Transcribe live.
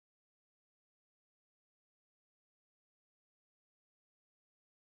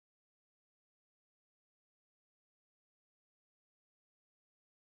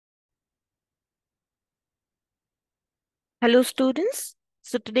Hello, students.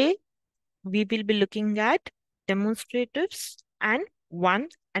 So today we will be looking at demonstratives and one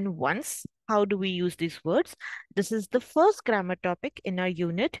and once. How do we use these words? This is the first grammar topic in our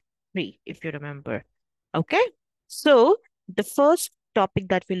unit 3, if you remember. Okay. So the first topic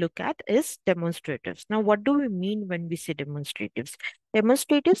that we look at is demonstratives. Now, what do we mean when we say demonstratives?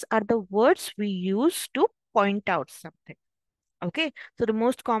 Demonstratives are the words we use to point out something. Okay, so the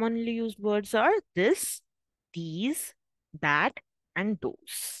most commonly used words are this, these, that, and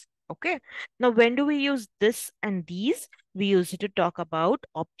those. Okay, now when do we use this and these? We use it to talk about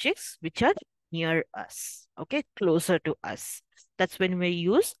objects which are near us, okay, closer to us. That's when we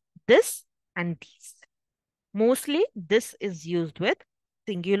use this and these. Mostly, this is used with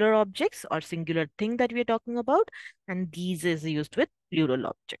singular objects or singular thing that we are talking about, and these is used with plural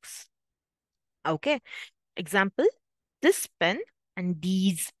objects. Okay, example, this pen and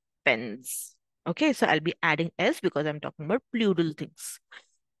these pens. Okay, so I'll be adding S because I'm talking about plural things.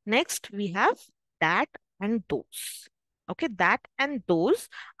 Next, we have that and those. Okay, that and those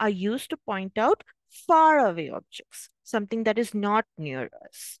are used to point out far away objects, something that is not near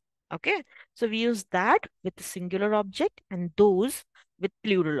us. Okay, so we use that with the singular object and those with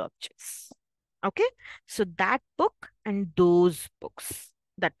plural objects. Okay, so that book and those books.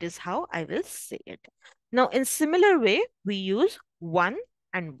 That is how I will say it. Now, in similar way, we use one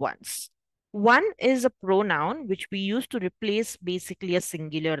and once. One is a pronoun which we use to replace basically a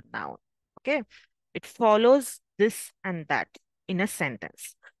singular noun. Okay, it follows this and that in a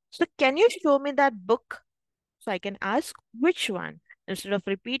sentence. So, can you show me that book? So, I can ask which one. Instead of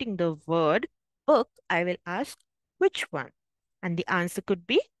repeating the word book, I will ask which one. And the answer could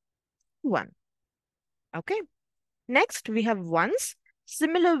be one. Okay. Next, we have once.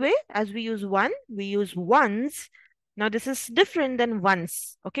 Similar way as we use one, we use once. Now, this is different than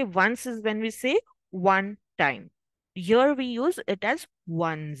once. Okay, once is when we say one time. Here we use it as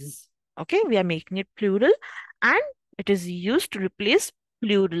ones. Okay, we are making it plural and it is used to replace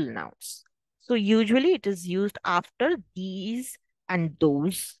plural nouns. So, usually it is used after these and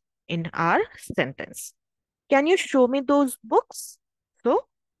those in our sentence. Can you show me those books? So,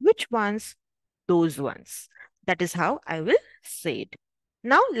 which ones? Those ones. That is how I will say it.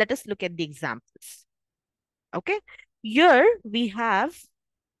 Now, let us look at the examples. Okay. Here we have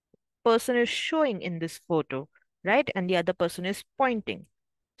person is showing in this photo, right? And the other person is pointing.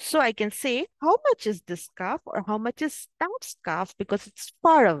 So I can say, how much is this scarf or how much is that scarf because it's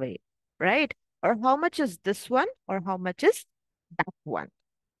far away, right? Or how much is this one or how much is that one?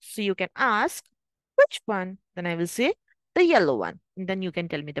 So you can ask, which one? Then I will say the yellow one. And then you can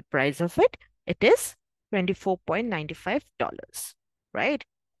tell me the price of it. It is $24.95, right?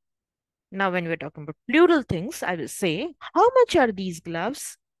 Now, when we're talking about plural things, I will say, how much are these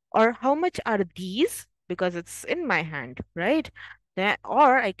gloves? Or how much are these? Because it's in my hand, right?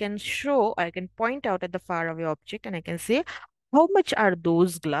 Or I can show, I can point out at the faraway object and I can say, how much are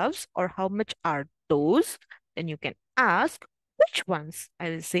those gloves? Or how much are those? Then you can ask, which ones?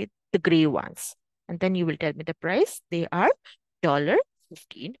 I will say the gray ones. And then you will tell me the price. They are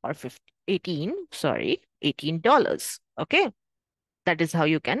 $15 or 18, sorry, $18. Okay. That is how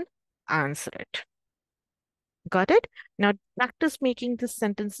you can answer it. Got it? Now practice making these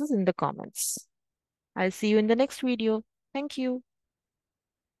sentences in the comments. I'll see you in the next video. Thank you.